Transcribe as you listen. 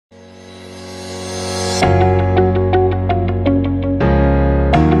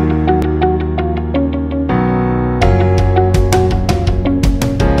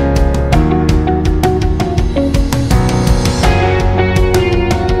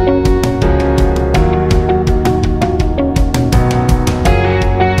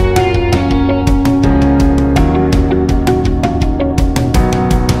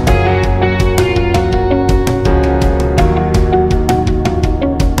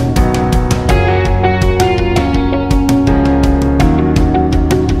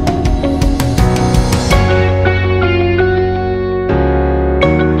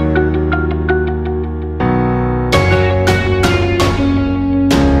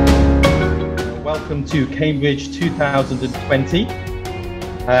welcome to Cambridge 2020.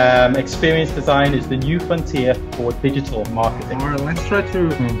 Experience design is the new frontier for digital marketing. All right, let's try to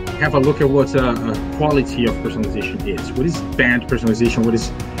have a look at what quality of personalization is. What is bad personalization? What is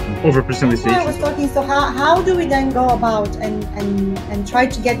over personalization? That's what I was talking. So how do we then go about and try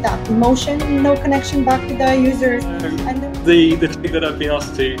to get that emotion, connection back to the users? The thing that I've been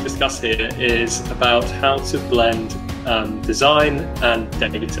asked to discuss here is about how to blend design and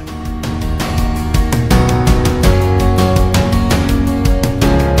data.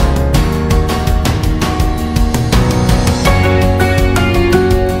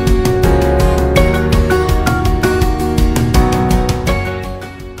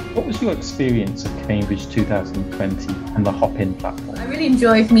 What was your experience of Cambridge 2020 and the Hopin platform? I really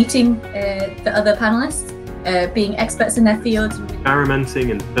enjoyed meeting the other panellists, being experts in their fields.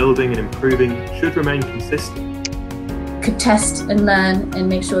 Experimenting and building and improving should remain consistent. Could test and learn and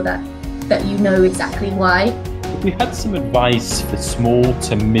make sure that you know exactly why. If we had some advice for small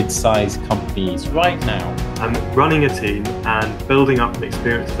to mid-sized companies right now, And running a team and building up an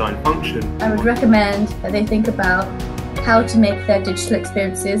experience design function, I would recommend that they think about how to make their digital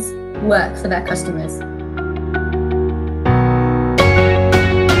experiences work for their customers.